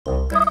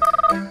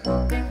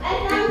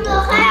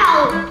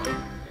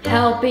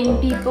helping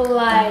people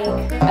like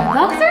a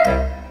doctor?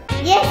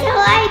 Yes, I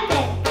like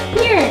it.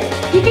 Here,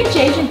 you can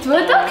change into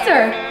a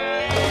doctor.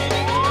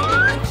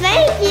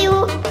 Thank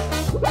you.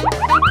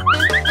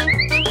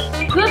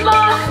 Good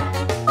luck.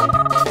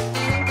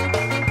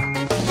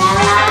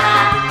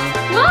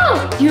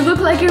 Wow, you look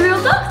like a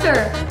real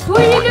doctor. Who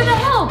are you gonna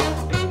help?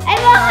 I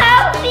will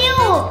help you.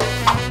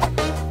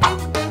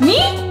 Me?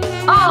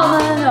 Oh,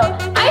 no.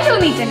 I don't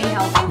need any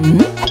help.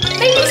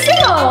 Maybe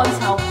Singo wants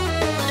help.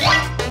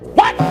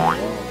 What?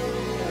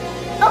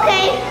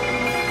 Okay.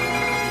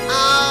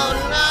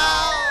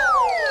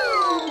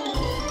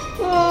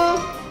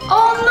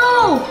 Oh no!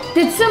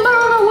 Did Simba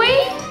run away?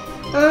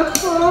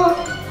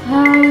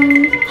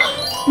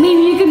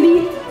 Maybe you can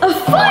be a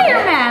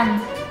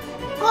fireman.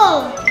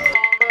 Go.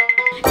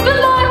 Good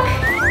luck!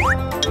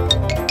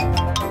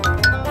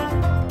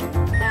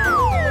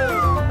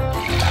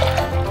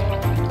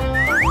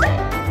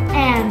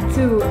 And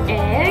 2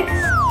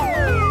 eggs.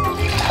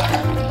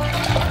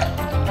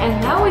 And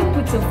now we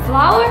put some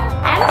flour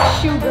and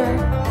sugar.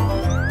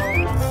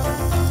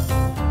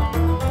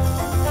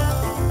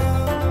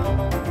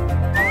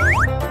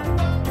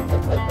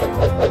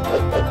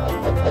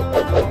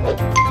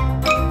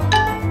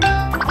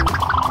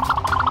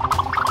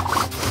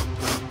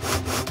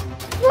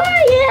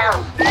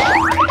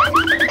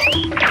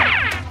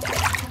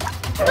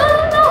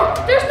 No,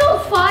 there's no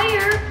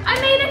fire. I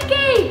made a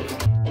cake.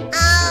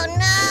 Oh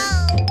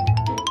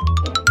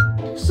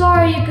no.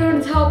 Sorry you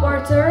couldn't help,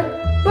 Arthur.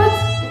 But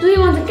do you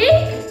want a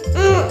cake?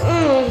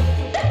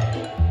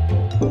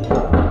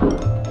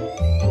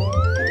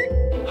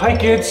 Hi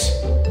kids.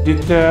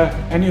 Did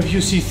any of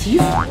you see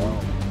Thief?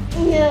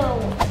 No.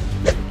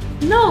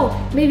 No,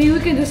 maybe we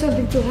can do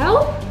something to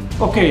help?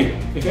 Okay,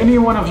 if any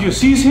one of you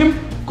sees him,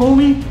 call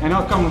me and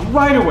I'll come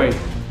right away.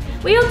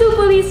 We'll do,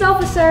 police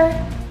officer.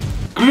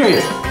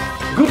 Great.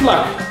 Good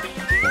luck.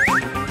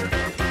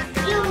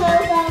 You're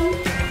welcome.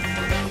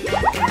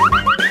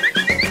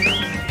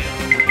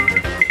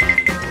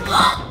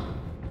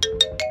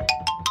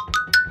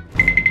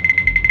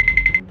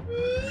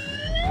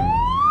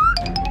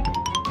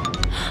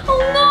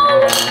 Oh no!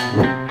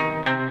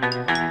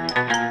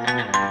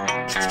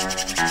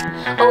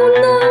 Oh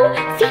no!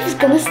 Thief is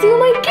gonna steal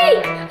my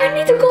cake! I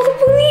need to call the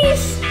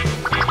police!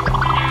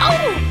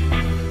 Oh!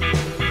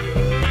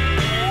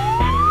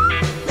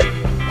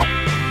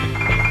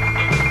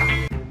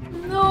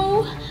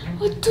 No!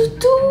 What to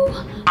do?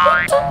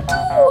 What to do?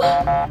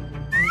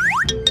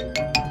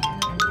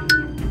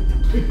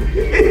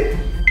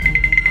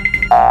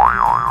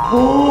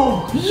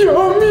 Oh,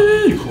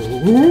 yummy!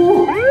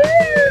 Oh.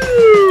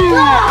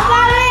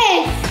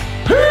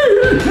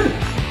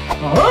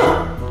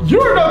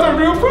 You're not a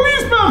real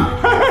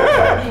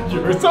policeman!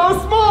 You're so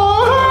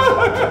small!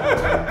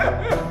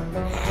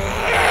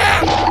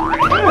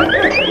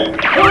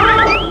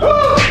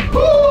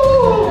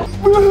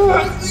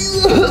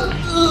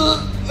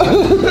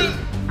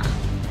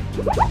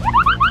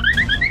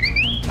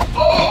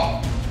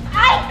 I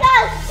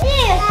got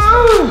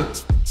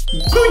this.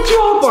 Good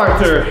job,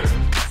 Arthur!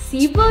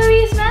 See,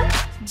 policeman?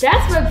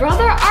 That's my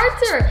brother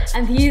Arthur,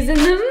 and he is an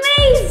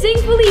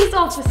amazing police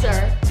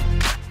officer.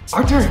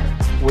 Arthur,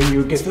 when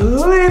you get a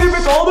little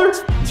bit older,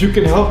 you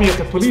can help me at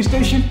the police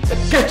station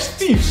and catch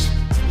thieves.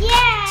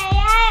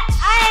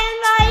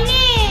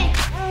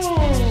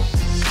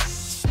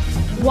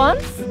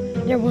 Once,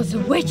 there was a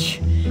witch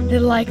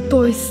that liked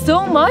toys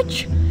so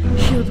much,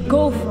 she would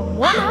go from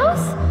one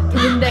house to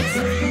the next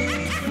to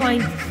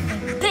find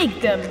and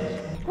take them.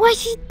 Why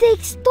she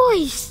takes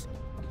toys?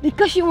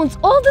 Because she wants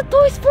all the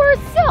toys for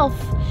herself.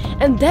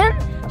 And then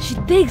she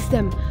takes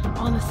them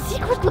on a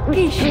secret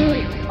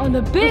location on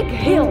a big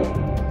hill.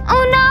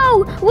 Oh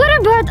no! What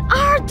about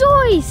our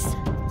toys?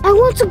 I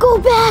want to go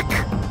back.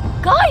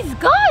 Guys,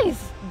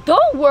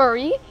 don't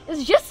worry.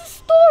 It's just a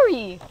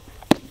story.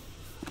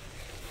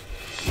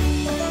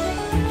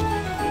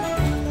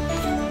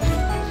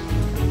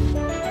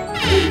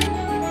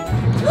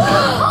 Oh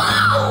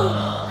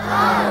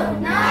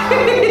no!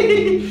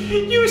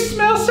 You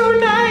smell so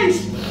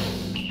nice!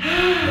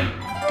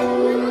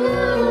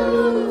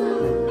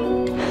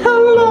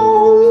 Hello!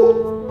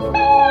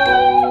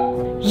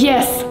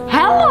 Yes,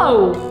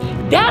 hello!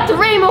 That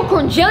rainbow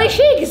corn jelly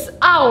shake is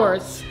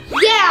ours.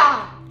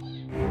 Yeah!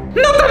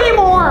 Not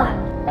anymore!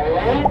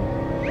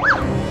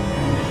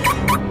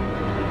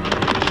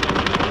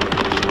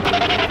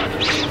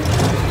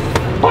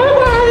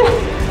 Bye-bye!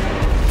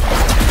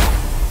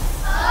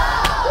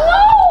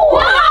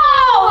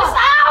 Wow! It's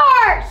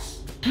ours!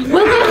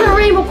 We'll get the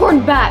rainbow corn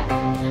back.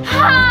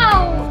 How?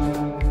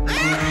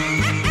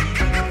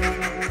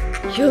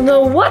 You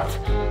know what?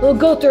 We'll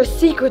go to her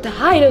secret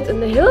hideout in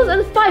the hills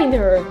and find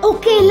her.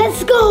 Okay,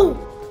 let's go!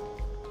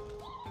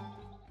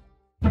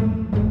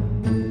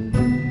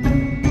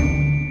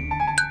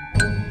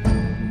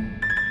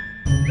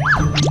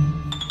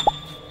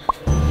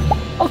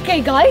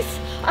 Okay, guys,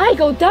 I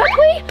go that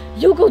way,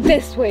 you go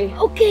this way.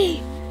 Okay.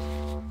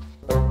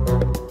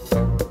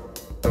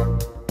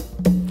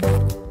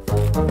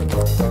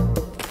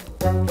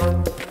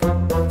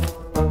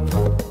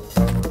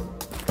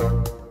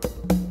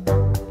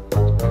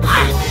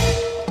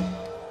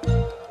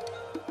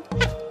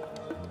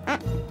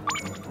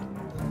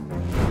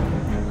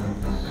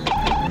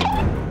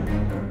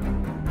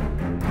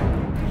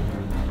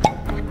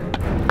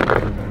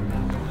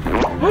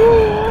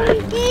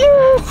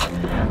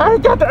 I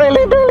got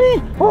early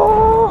belly.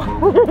 Oh.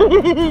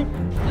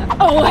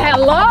 Oh,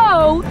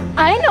 hello!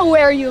 I know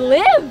where you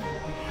live.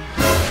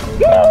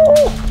 No.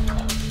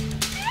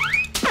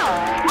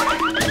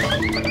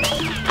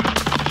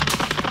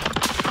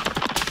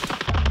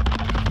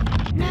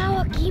 Now,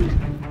 Akim.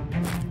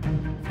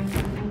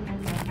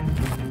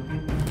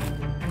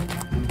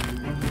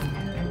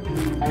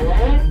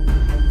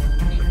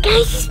 Can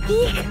I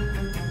speak?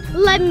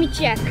 Let me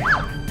check.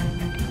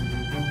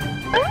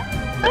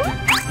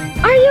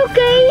 Are you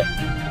okay?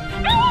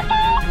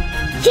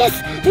 Yes,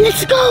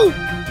 let's go.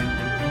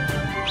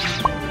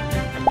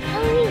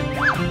 Hurry.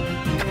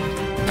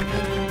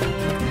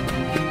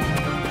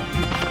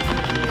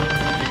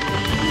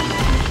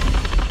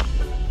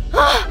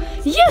 Ah,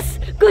 yes!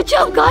 Good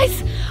job,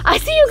 guys! I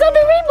see you got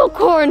the rainbow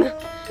corn!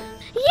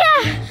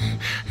 Yeah,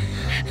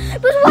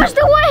 but where's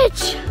the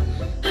witch?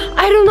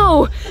 I don't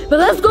know, but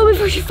let's go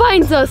before she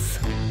finds us!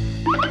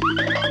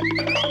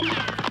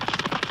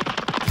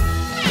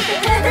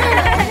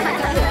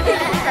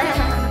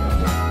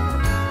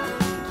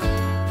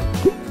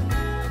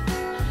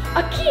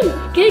 Akim,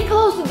 can you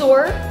close the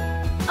door?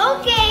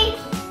 Okay.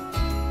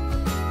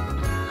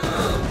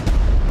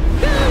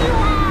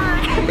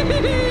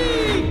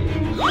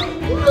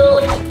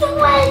 Look at the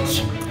witch!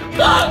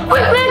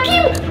 Quick,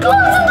 Akim,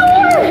 close the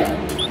door!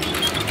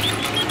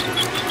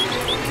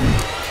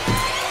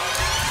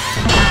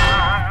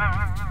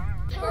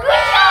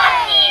 Good job,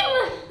 Akim!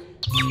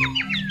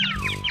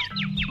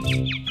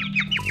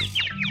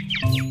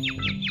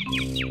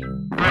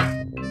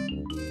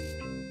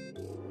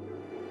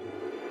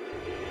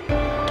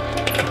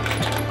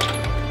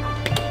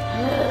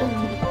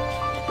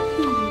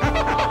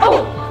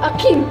 Oh,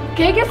 Akim,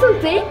 can I get some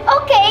tea?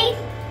 Okay.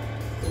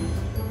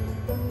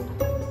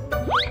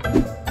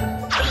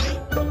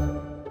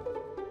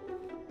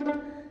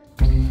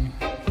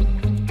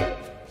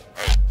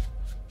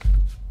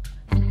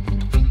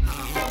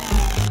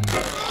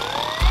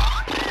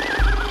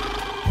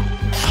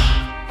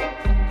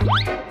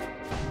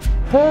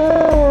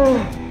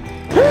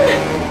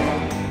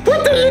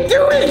 What are you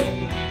doing?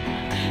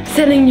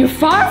 Sending you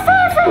far,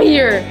 far from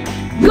here!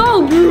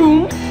 Go,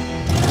 broom!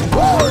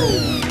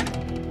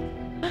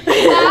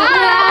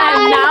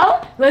 And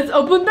now, let's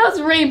open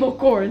those rainbow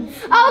corns.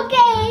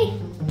 Okay.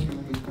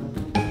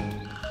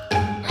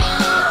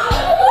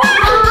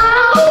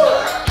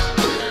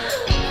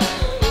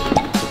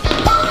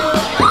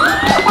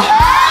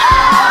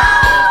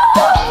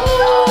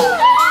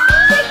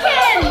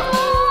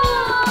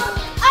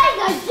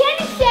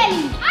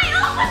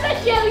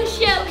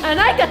 And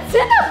I got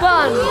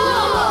cinnamon!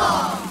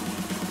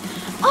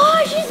 Oh,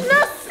 she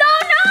smells so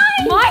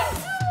nice! Mine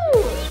too!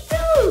 Me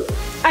too!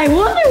 I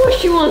wonder what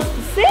she wants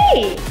to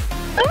say.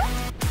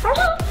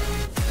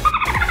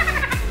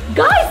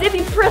 Guys, if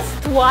you press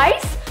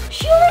twice,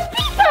 she'll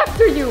repeat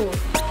after you.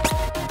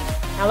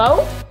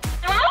 Hello?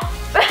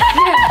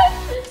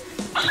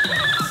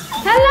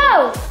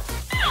 Hello!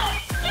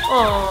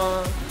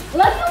 Aww.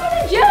 Let's go with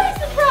the jelly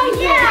surprise!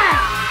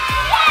 Yeah!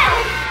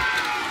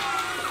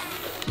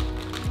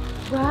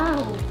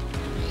 Wow.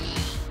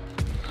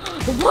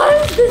 What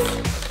is this?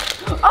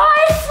 Oh,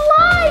 it's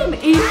slime!